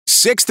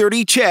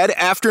6:30 CHED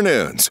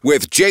Afternoons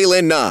with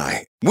Jaylen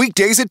Nye.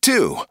 Weekdays at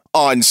 2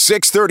 on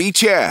 6:30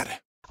 CHED.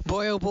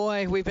 Boy, oh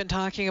boy, we've been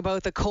talking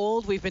about the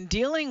cold. We've been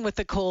dealing with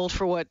the cold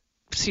for what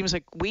seems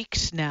like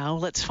weeks now.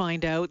 Let's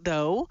find out,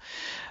 though.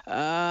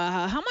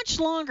 How much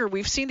longer?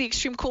 We've seen the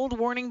extreme cold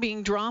warning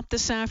being dropped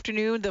this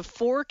afternoon. The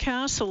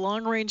forecast, the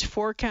long-range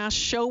forecast,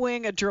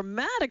 showing a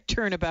dramatic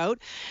turnabout.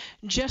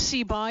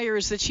 Jesse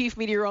Byers, the chief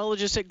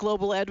meteorologist at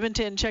Global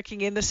Edmonton, checking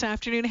in this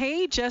afternoon.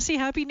 Hey, Jesse,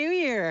 Happy New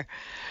Year.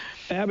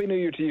 Happy New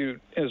Year to you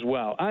as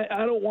well.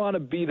 I don't want to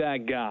be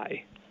that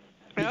guy.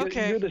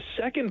 Okay. You're the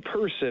second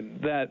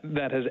person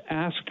that has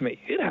asked me.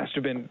 It has to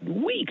have been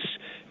weeks,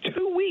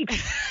 2 weeks,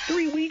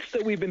 3 weeks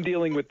that we've been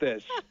dealing with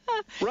this,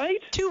 right?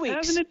 2 weeks.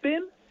 Hasn't it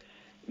been?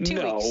 2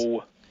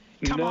 weeks.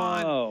 Come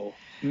on.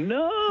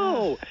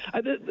 No.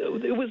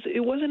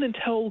 It wasn't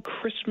until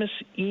Christmas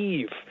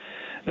Eve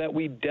that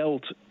we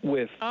dealt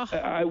with,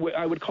 I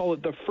would call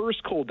it the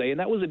first cold day, and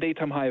that was a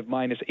daytime high of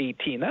minus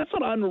 18. That's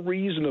not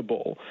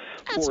unreasonable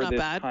for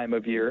this time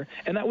of year,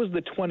 and that was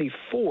the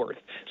 24th.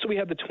 So we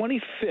had the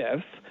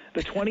 25th,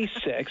 the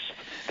 26th,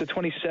 the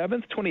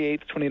 27th,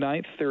 28th,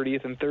 29th,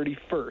 30th, and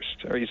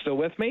 31st. Are you still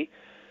with me?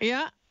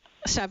 Yeah,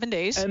 7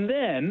 days. And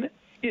then,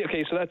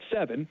 okay, so that's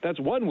 7. That's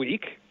 1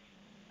 week.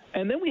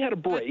 And then we had a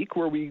break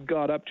where we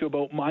got up to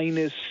about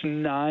minus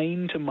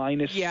 9 to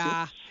minus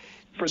 6.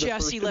 For the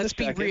Jesse, first let's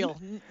and the be real.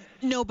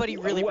 Nobody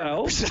really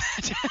remembers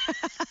that.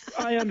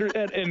 I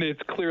understand, and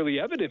it's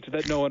clearly evident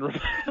that no one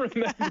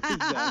remembers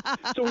that.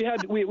 So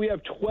we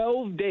have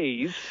 12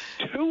 days,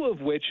 2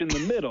 of which in the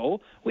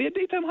middle, we had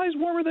daytime highs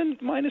warmer than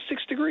minus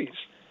 6 degrees.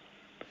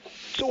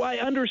 So I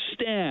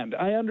understand.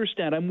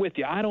 I'm with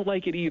you. I don't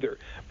like it either.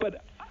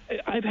 But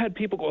I've had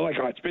people go like,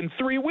 oh, it's been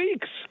 3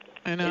 weeks.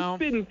 I know. It's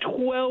been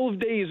 12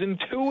 days,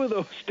 and 2 of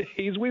those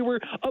days we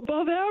were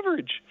above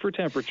average for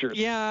temperatures.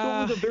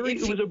 Yeah. So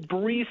it was a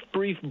brief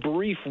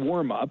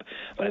warm-up,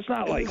 but it's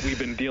not like we've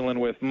been dealing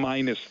with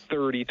minus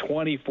 30,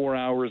 24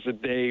 hours a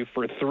day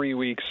for 3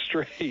 weeks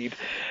straight.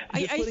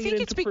 I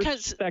think it's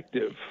because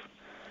perspective.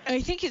 I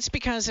think it's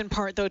because, in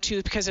part, though,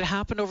 too, because it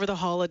happened over the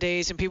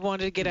holidays and people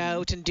wanted to get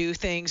out and do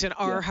things. In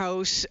our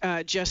house,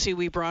 Jesse,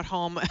 we brought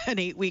home an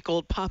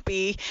 8-week-old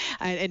puppy,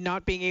 and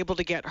not being able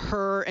to get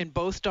her and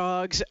both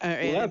dogs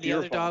and the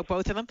other dog,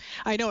 both of them.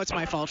 I know it's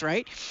my fault,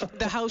 right?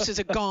 The house is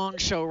a gong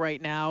show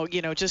right now,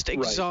 just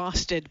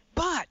exhausted.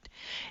 But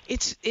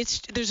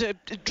there's a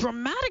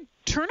dramatic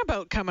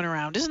turnabout coming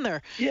around, isn't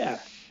there? Yeah.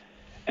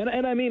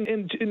 And I mean,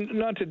 and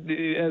not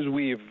to, as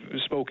we've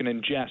spoken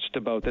in jest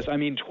about this, I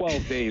mean,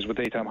 12 days with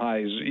daytime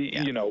highs,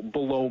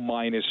 below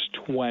minus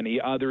 20,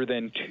 other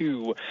than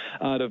 2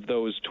 out of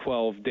those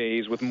 12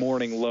 days with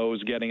morning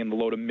lows getting in the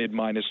low to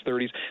mid-minus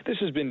 30s. This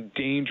has been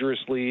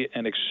dangerously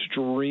and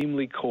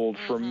extremely cold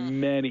for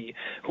many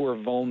who are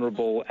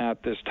vulnerable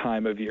at this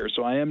time of year.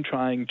 So I am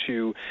trying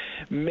to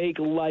make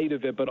light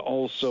of it, but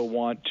also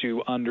want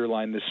to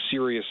underline the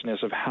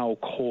seriousness of how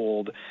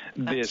cold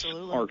this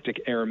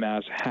Arctic air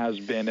mass has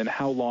been and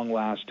how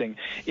long-lasting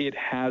it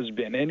has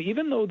been. And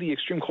even though the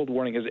extreme cold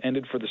warning has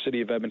ended for the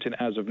city of Edmonton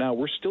as of now,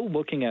 we're still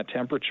looking at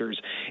temperatures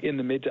in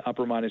the mid to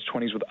upper minus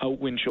 20s without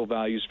wind chill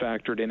values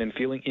factored in, and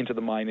feeling into the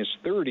minus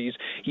 30s.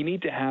 You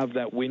need to have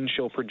that wind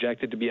chill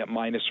projected to be at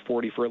minus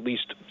 40 for at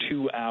least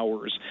 2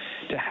 hours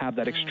to have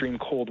that extreme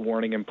cold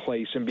warning in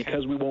place. And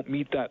because we won't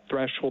meet that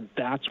threshold,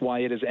 that's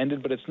why it has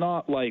ended. But it's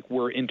not like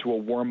we're into a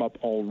warm-up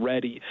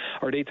already.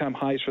 Our daytime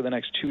highs for the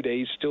next 2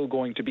 days still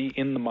going to be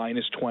in the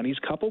minus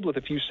 20s, coupled with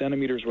a few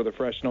centimeters with a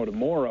fresh snow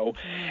tomorrow.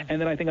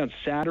 And then I think on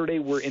Saturday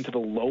we're into the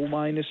low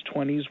minus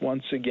 20s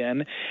once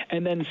again.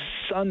 And then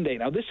Sunday,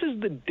 now this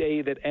is the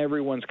day that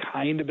everyone's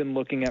kind of been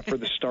looking at for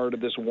the start of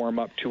this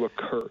warm-up to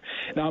occur.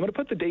 Now I'm going to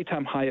put the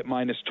daytime high at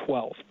minus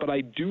 12, but I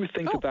do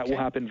think that will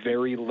happen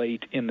very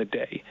late in the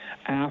day,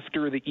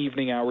 after the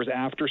evening hours,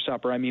 after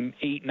supper. I mean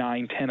 8,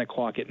 9, 10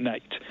 o'clock at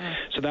night.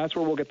 So that's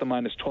where we'll get the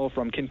minus 12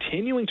 from.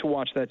 Continuing to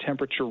watch that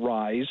temperature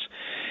rise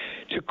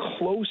to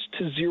close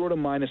to 0 to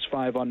minus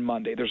 5 on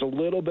Monday. There's a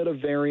little bit of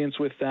variance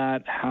with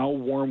that. How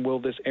warm will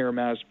this air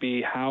mass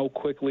be? How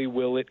quickly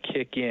will it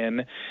kick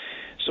in?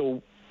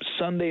 So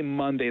Sunday,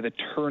 Monday, the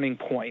turning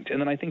point.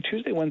 And then I think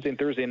Tuesday, Wednesday, and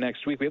Thursday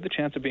next week, we have the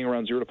chance of being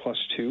around 0 to plus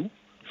 2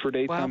 for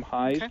daytime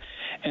highs. Okay.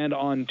 And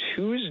on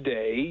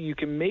Tuesday, you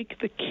can make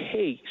the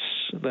case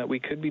that we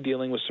could be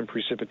dealing with some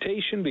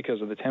precipitation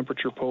because of the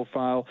temperature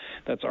profile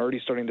that's already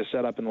starting to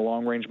set up in the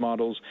long-range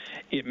models.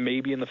 It may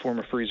be in the form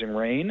of freezing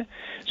rain,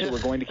 so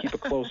we're going to keep a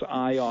close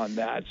eye on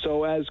that.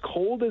 So as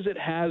cold as it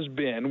has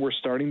been, we're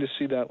starting to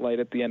see that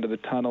light at the end of the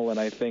tunnel, and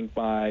I think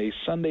by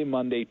Sunday,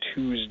 Monday,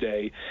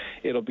 Tuesday,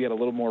 it'll be at a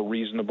little more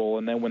reasonable.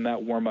 And then when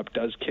that warm-up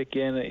does kick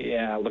in,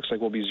 it looks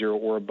like we'll be 0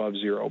 or above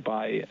 0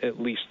 by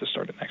at least the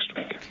start of next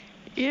week.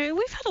 Yeah,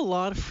 we've had a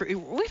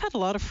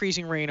lot of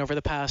freezing rain over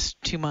the past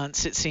 2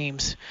 months, it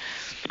seems.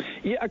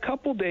 Yeah, a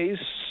couple days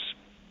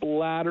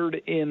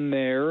splattered in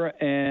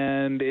there,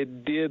 and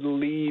it did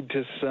lead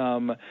to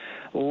some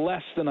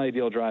less than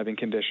ideal driving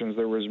conditions.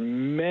 There was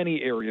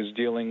many areas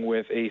dealing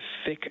with a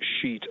thick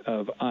sheet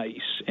of ice,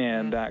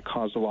 and that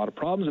caused a lot of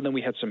problems. And then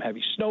we had some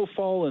heavy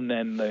snowfall, and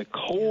then the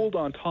cold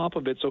on top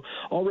of it. So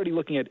already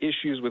looking at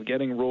issues with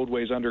getting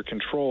roadways under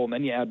control, and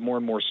then you add more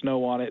and more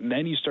snow on it, and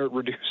then you start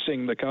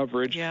reducing the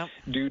coverage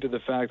due to the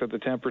fact that the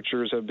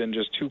temperatures have been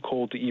just too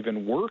cold to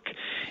even work.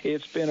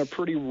 It's been a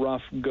pretty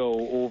rough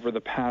go over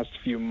the past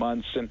few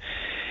months, and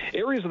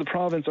areas of the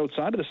province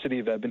outside of the city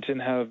of Edmonton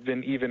have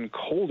been even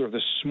colder.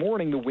 This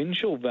morning, the wind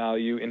chill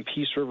value in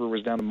Peace River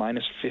was down to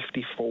minus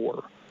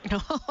 54.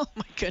 Oh,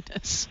 my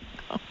goodness.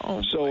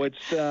 Oh, so boy.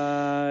 It's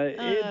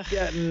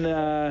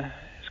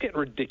getting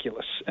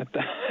ridiculous at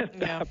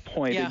that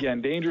point. Yeah.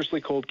 Again,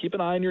 dangerously cold. Keep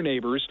an eye on your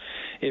neighbors.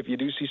 If you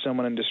do see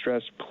someone in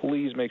distress,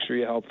 please make sure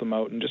you help them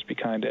out and just be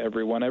kind to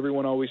everyone.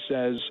 Everyone always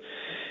says,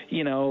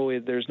 you know,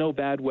 there's no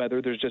bad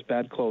weather, there's just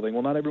bad clothing.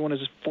 Well, not everyone is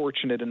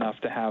fortunate enough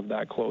to have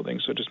that clothing,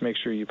 so just make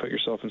sure you put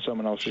yourself in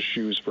someone else's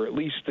shoes for at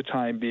least the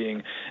time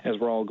being as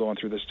we're all going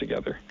through this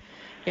together.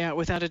 Yeah,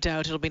 without a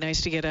doubt, it'll be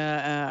nice to get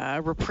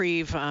a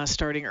reprieve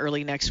starting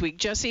early next week.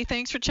 Jesse,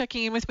 thanks for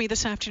checking in with me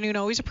this afternoon.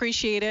 Always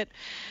appreciate it.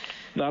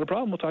 Not a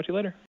problem. We'll talk to you later.